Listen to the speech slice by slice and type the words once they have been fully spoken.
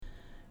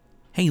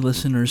Hey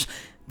listeners,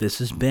 this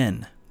is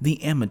Ben,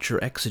 the Amateur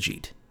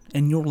Exegete,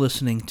 and you're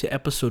listening to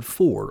episode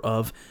 4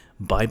 of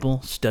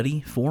Bible Study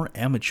for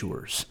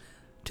Amateurs.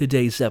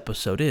 Today's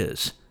episode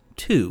is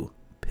 2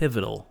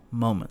 Pivotal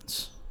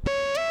Moments.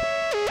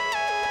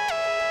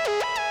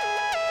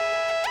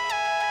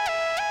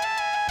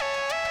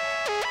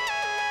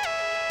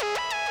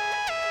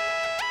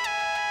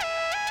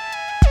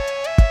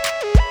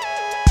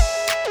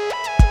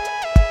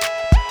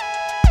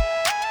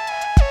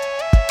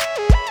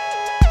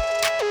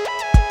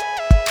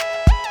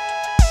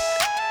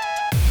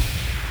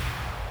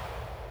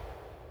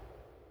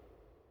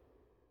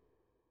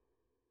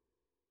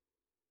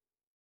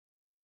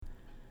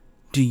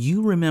 Do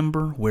you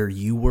remember where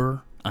you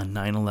were on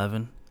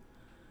 9/11?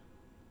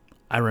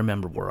 I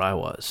remember where I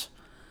was.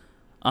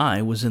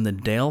 I was in the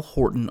Dale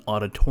Horton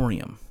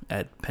Auditorium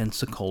at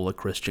Pensacola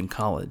Christian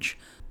College,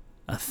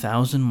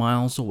 1,000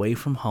 miles away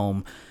from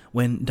home,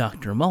 when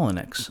Dr.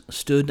 Mullinex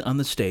stood on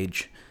the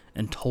stage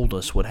and told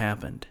us what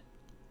happened.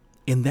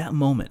 In that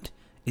moment,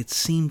 it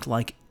seemed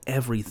like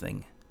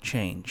everything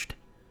changed.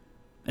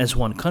 As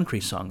one country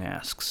song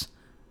asks,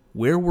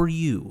 where were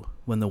you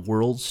when the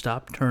world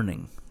stopped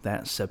turning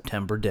that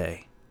September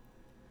day?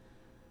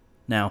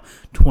 Now,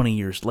 20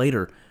 years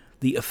later,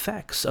 the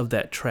effects of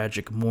that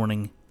tragic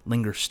morning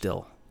linger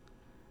still.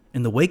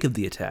 In the wake of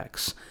the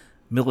attacks,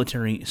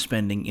 military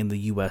spending in the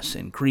U.S.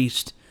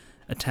 increased,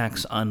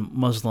 attacks on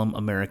Muslim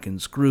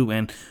Americans grew,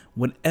 and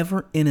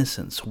whatever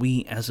innocence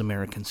we as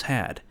Americans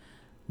had,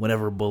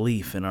 whatever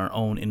belief in our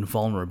own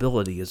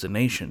invulnerability as a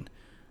nation,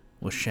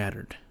 was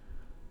shattered.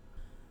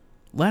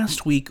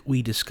 Last week,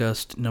 we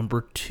discussed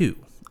number 2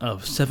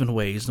 of 7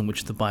 ways in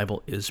which the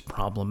Bible is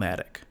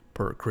problematic,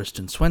 per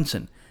Kristen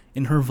Swenson,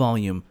 in her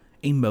volume,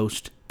 A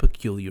Most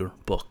Peculiar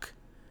Book.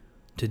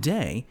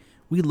 Today,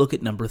 we look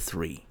at number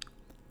 3.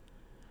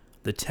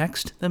 The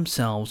texts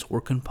themselves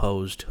were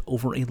composed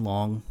over a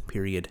long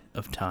period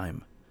of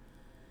time.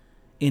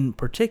 In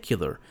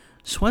particular,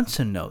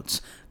 Swenson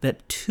notes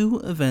that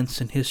 2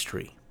 events in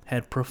history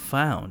had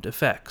profound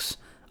effects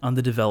on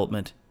the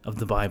development of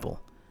the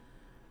Bible: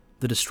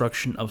 the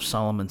destruction of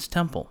Solomon's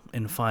temple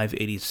in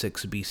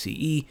 586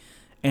 BCE,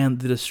 and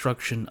the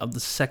destruction of the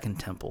Second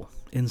Temple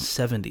in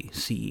 70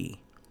 CE.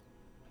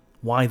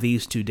 Why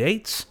these 2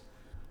 dates?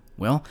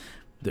 Well,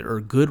 there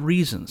are good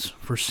reasons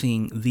for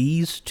seeing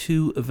these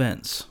 2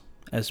 events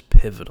as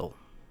pivotal.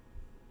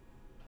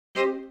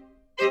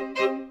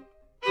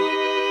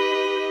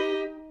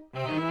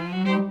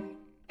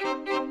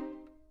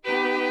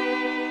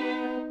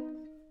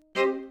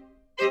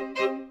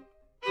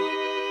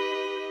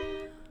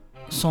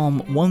 Psalm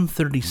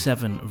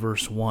 137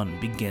 verse 1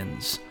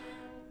 begins,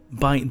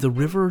 "By the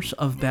rivers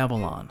of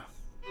Babylon,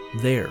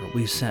 there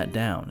we sat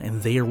down,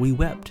 and there we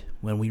wept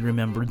when we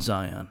remembered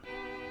Zion."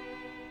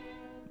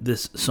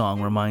 This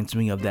song reminds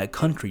me of that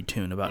country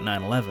tune about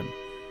 9/11.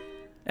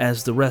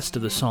 As the rest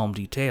of the psalm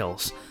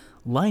details,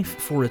 life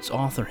for its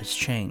author has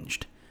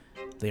changed.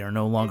 They are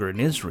no longer in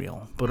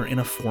Israel, but are in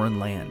a foreign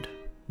land,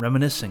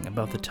 reminiscing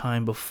about the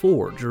time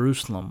before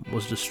Jerusalem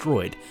was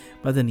destroyed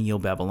by the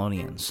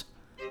Neo-Babylonians.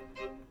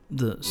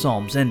 The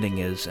psalm's ending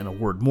is, in a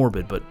word,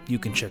 morbid, but you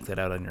can check that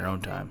out on your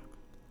own time.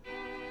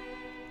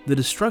 The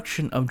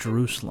destruction of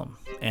Jerusalem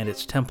and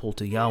its temple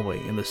to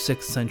Yahweh in the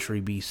 6th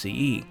century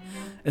BCE,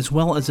 as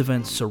well as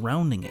events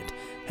surrounding it,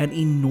 had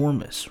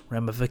enormous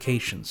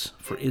ramifications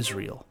for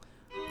Israel,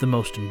 the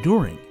most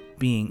enduring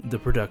being the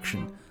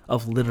production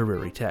of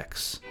literary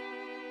texts.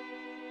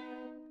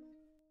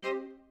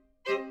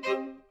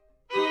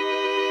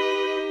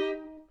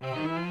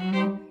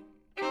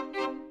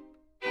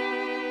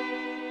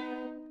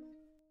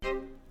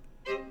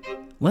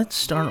 Let's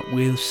start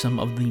with some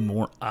of the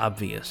more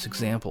obvious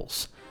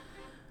examples.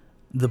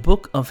 The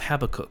book of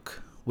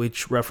Habakkuk,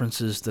 which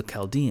references the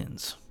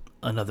Chaldeans,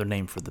 another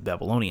name for the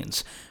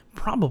Babylonians,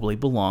 probably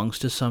belongs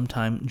to some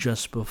time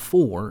just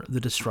before the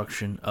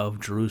destruction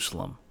of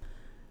Jerusalem.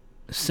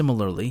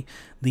 Similarly,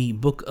 the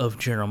book of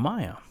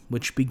Jeremiah,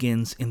 which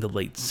begins in the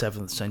late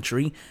 7th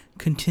century,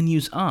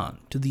 continues on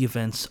to the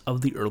events of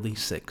the early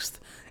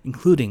 6th,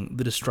 including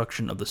the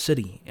destruction of the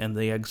city and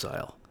the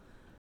exile.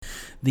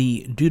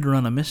 The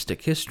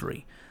Deuteronomistic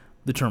history,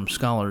 the term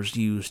scholars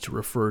use to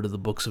refer to the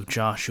books of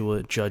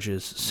Joshua,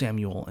 Judges,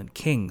 Samuel, and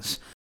Kings,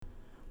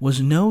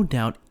 was no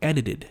doubt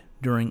edited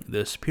during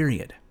this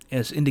period,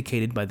 as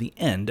indicated by the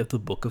end of the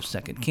book of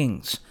 2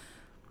 Kings.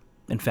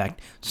 In fact,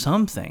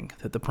 some think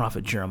that the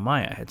prophet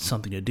Jeremiah had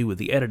something to do with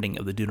the editing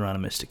of the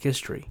Deuteronomistic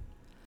history.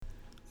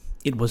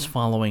 It was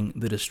following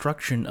the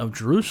destruction of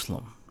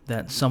Jerusalem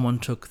that someone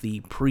took the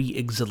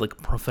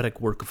pre-exilic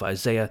prophetic work of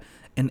Isaiah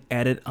and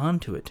added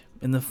onto it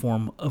in the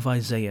form of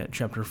Isaiah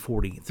chapter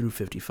 40 through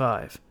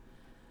 55.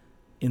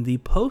 In the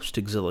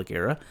post-exilic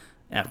era,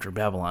 after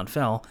Babylon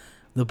fell,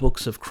 the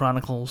books of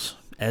Chronicles,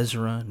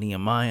 Ezra,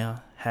 Nehemiah,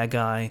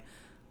 Haggai,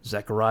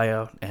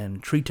 Zechariah,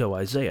 and Trito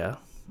Isaiah,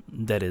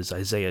 that is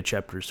Isaiah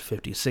chapters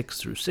 56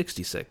 through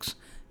 66,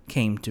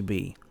 came to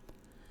be.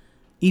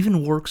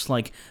 Even works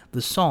like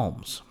the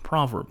Psalms,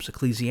 Proverbs,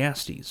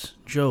 Ecclesiastes,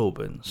 Job,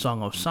 and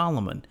Song of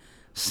Solomon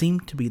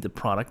seemed to be the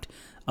product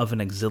of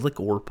an exilic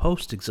or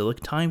post-exilic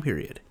time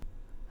period.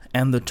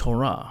 And the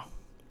Torah,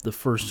 the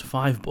first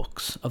 5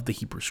 books of the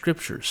Hebrew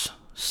Scriptures,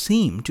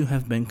 seem to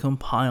have been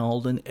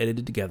compiled and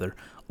edited together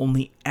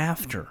only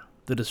after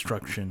the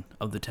destruction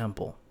of the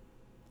temple.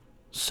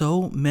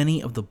 So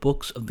many of the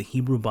books of the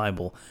Hebrew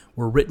Bible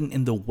were written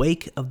in the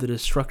wake of the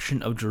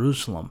destruction of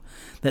Jerusalem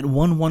that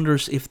one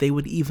wonders if they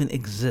would even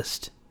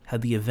exist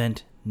had the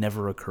event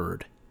never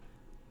occurred.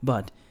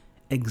 But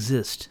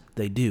exist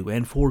they do,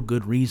 and for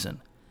good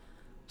reason.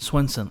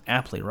 Swenson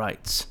aptly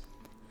writes,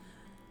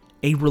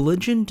 "A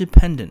religion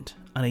dependent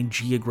on a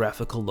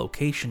geographical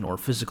location or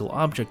physical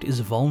object is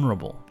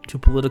vulnerable to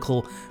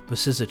political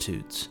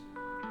vicissitudes.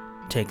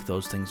 Take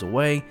those things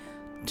away,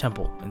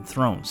 temple and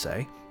throne,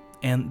 say,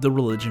 and the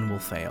religion will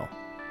fail.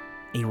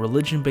 A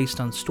religion based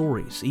on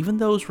stories, even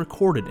those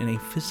recorded in a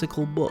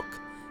physical book,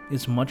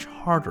 is much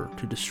harder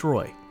to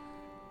destroy.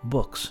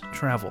 Books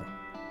travel,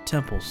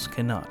 temples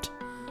cannot.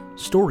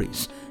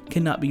 Stories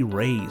cannot be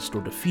razed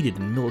or defeated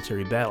in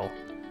military battle.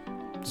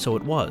 So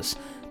it was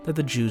that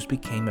the Jews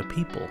became a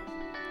people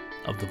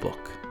of the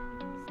book."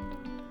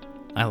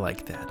 I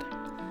like that.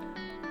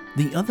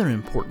 The other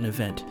important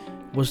event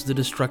was the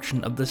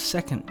destruction of the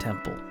Second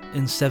Temple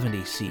in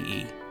 70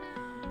 CE.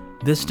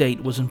 This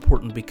date was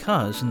important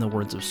because, in the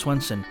words of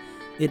Swenson,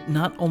 it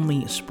not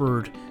only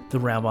spurred the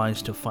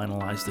rabbis to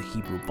finalize the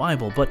Hebrew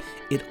Bible, but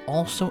it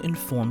also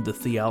informed the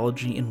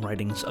theology and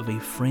writings of a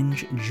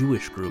fringe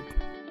Jewish group,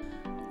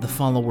 the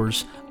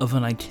followers of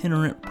an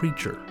itinerant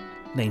preacher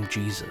named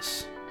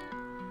Jesus.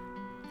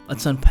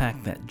 Let's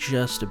unpack that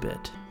just a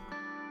bit.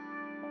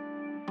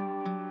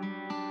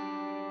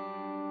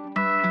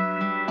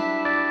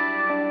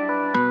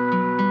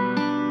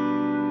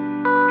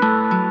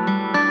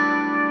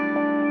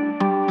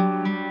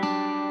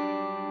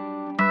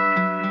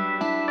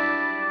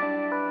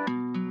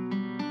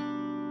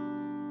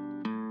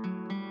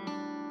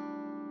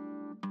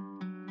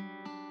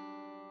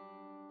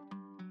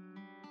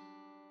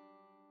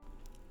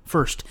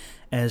 First,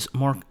 as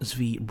Mark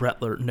Zvi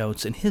Brettler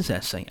notes in his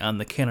essay on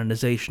the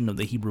canonization of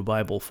the Hebrew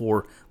Bible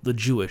for the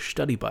Jewish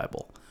Study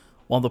Bible,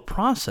 while the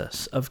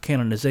process of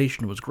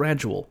canonization was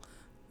gradual,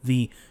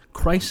 the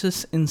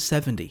crisis in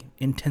 70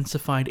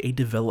 intensified a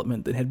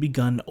development that had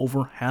begun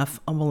over half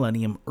a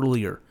millennium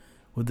earlier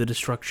with the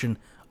destruction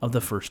of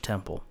the First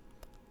Temple.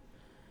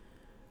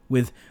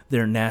 With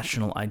their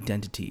national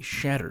identity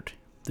shattered,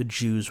 the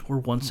Jews were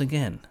once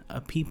again a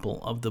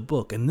people of the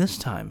book, and this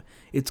time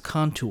its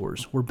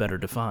contours were better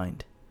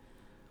defined.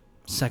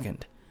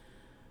 Second,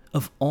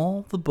 of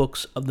all the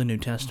books of the New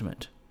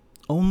Testament,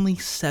 only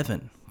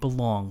 7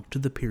 belong to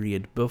the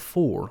period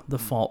before the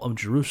fall of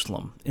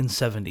Jerusalem in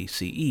 70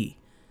 CE,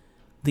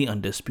 the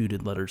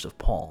undisputed letters of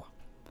Paul.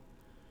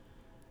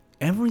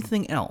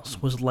 Everything else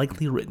was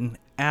likely written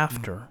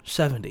after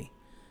 70.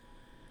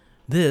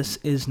 This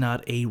is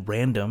not a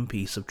random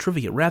piece of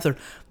trivia. Rather,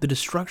 the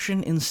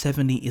destruction in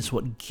 70 is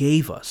what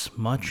gave us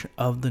much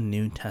of the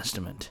New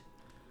Testament.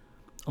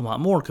 A lot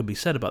more could be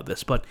said about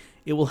this, but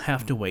it will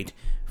have to wait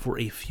for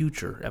a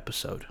future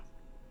episode.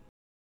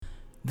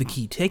 The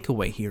key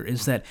takeaway here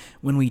is that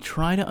when we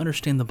try to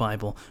understand the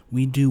Bible,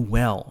 we do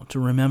well to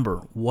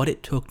remember what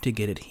it took to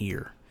get it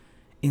here.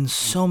 In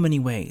so many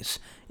ways,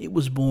 it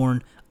was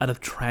born out of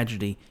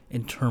tragedy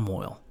and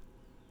turmoil.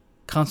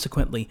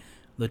 Consequently,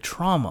 the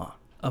trauma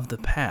of the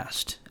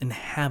past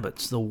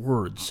inhabits the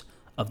words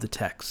of the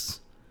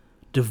texts.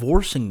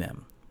 Divorcing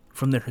them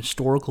from their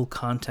historical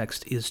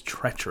context is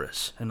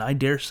treacherous, and I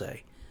dare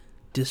say,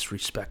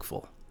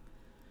 disrespectful.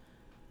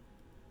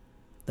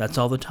 That's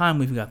all the time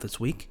we've got this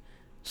week.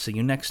 See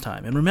you next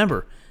time. And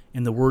remember,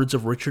 in the words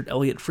of Richard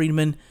Elliott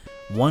Friedman,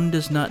 one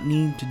does not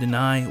need to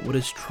deny what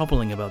is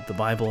troubling about the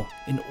Bible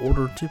in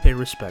order to pay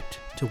respect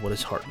to what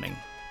is heartening.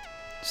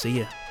 See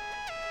ya.